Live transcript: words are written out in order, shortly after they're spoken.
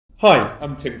Hi,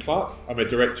 I'm Tim Clark. I'm a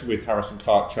director with Harris &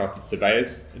 Clark Chartered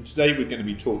Surveyors, and today we're going to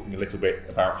be talking a little bit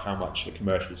about how much a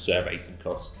commercial survey can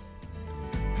cost.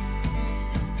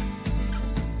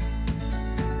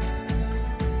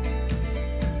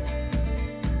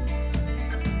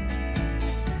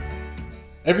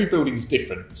 Every building is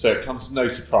different, so it comes as no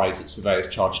surprise that surveyors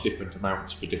charge different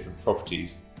amounts for different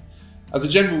properties. As a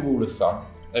general rule of thumb,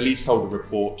 a leaseholder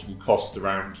report will cost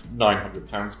around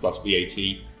 £900 plus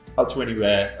VAT, up to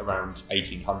anywhere around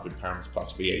 £1,800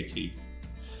 plus VAT.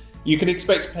 You can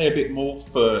expect to pay a bit more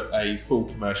for a full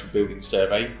commercial building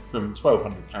survey, from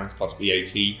 £1,200 plus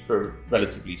VAT for a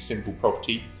relatively simple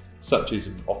property, such as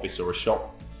an office or a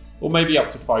shop, or maybe up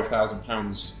to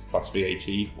 £5,000 plus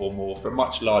VAT or more for a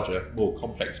much larger, more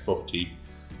complex property,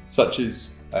 such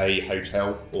as a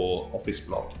hotel or office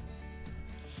block.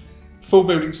 Full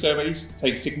building surveys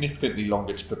take significantly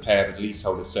longer to prepare than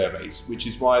leaseholder surveys, which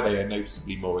is why they are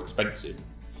noticeably more expensive.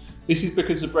 This is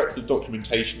because the breadth of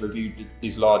documentation reviewed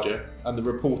is larger and the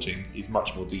reporting is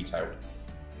much more detailed.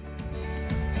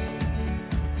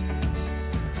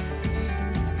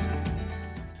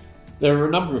 There are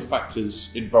a number of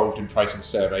factors involved in pricing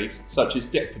surveys, such as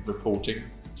depth of reporting,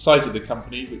 size of the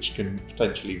company, which can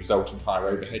potentially result in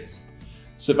higher overheads,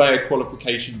 surveyor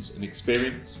qualifications and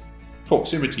experience,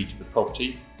 proximity to the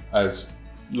property, as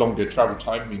longer travel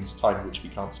time means time which we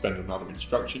can't spend on other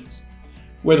instructions,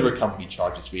 whether a company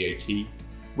charges VAT,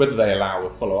 whether they allow a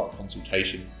follow-up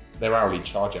consultation, their hourly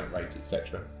charge-out rate,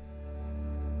 etc.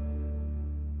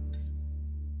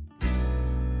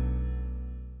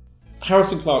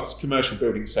 Harris & Clark's commercial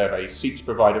building surveys seek to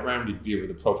provide a rounded view of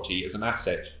the property as an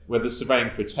asset, whether surveying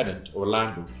for a tenant or a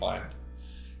landlord client.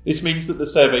 This means that the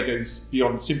survey goes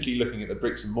beyond simply looking at the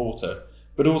bricks and mortar,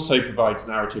 but also provides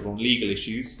narrative on legal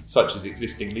issues, such as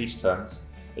existing lease terms,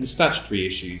 and statutory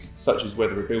issues, such as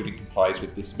whether a building complies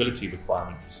with disability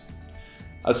requirements.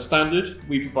 As standard,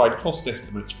 we provide cost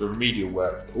estimates for remedial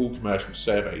work for all commercial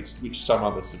surveys, which some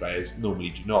other surveyors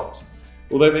normally do not,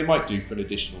 although they might do for an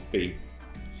additional fee.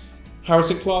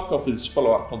 Harris & Clark offers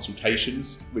follow-up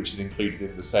consultations, which is included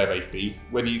in the survey fee,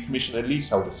 whether you commission a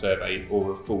leaseholder survey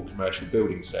or a full commercial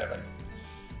building survey.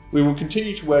 We will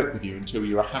continue to work with you until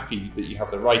you are happy that you have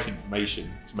the right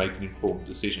information to make an informed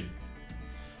decision.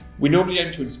 We normally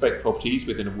aim to inspect properties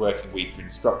within a working week for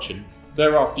instruction.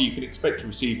 Thereafter, you can expect to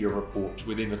receive your report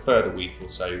within a further week or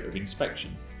so of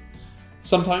inspection.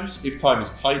 Sometimes, if time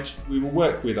is tight, we will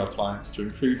work with our clients to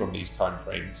improve on these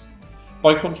timeframes.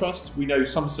 By contrast, we know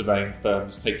some surveying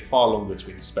firms take far longer to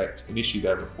inspect and issue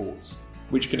their reports,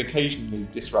 which can occasionally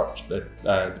disrupt the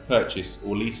purchase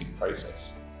or leasing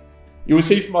process. You will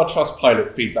see from our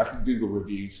Trustpilot feedback and Google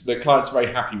reviews that clients are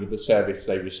very happy with the service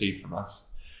they receive from us.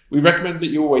 We recommend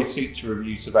that you always seek to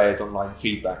review surveyors' online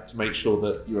feedback to make sure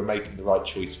that you are making the right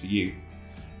choice for you.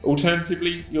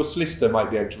 Alternatively, your solicitor might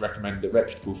be able to recommend a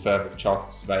reputable firm of chartered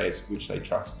surveyors which they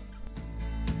trust.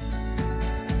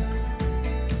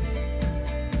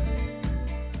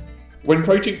 When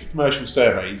quoting for commercial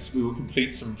surveys, we will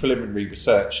complete some preliminary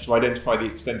research to identify the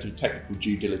extent of technical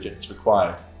due diligence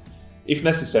required. If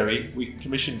necessary, we can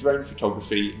commission drone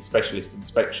photography and specialist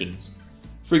inspections.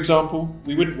 For example,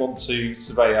 we wouldn't want to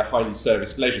survey a highly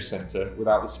serviced leisure centre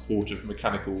without the support of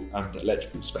mechanical and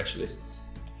electrical specialists.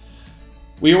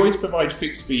 We always provide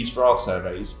fixed fees for our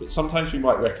surveys, but sometimes we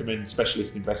might recommend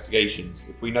specialist investigations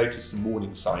if we notice some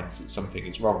warning signs that something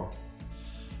is wrong.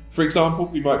 For example,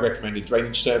 we might recommend a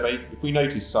drainage survey if we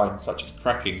notice signs such as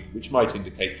cracking, which might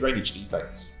indicate drainage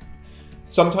defects.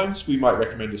 Sometimes we might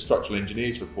recommend a structural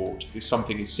engineer's report if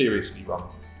something is seriously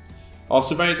wrong. Our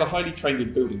surveyors are highly trained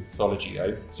in building pathology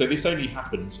though, so this only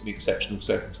happens in exceptional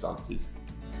circumstances.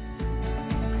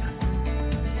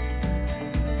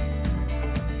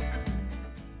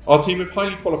 Our team of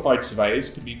highly qualified surveyors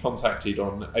can be contacted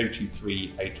on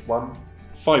 02381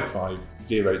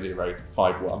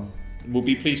 550051 and we'll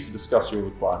be pleased to discuss your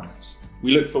requirements.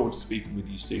 We look forward to speaking with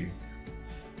you soon.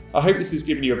 I hope this has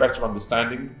given you a better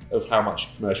understanding of how much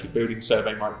a commercial building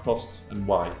survey might cost and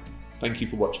why. Thank you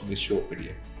for watching this short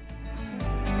video.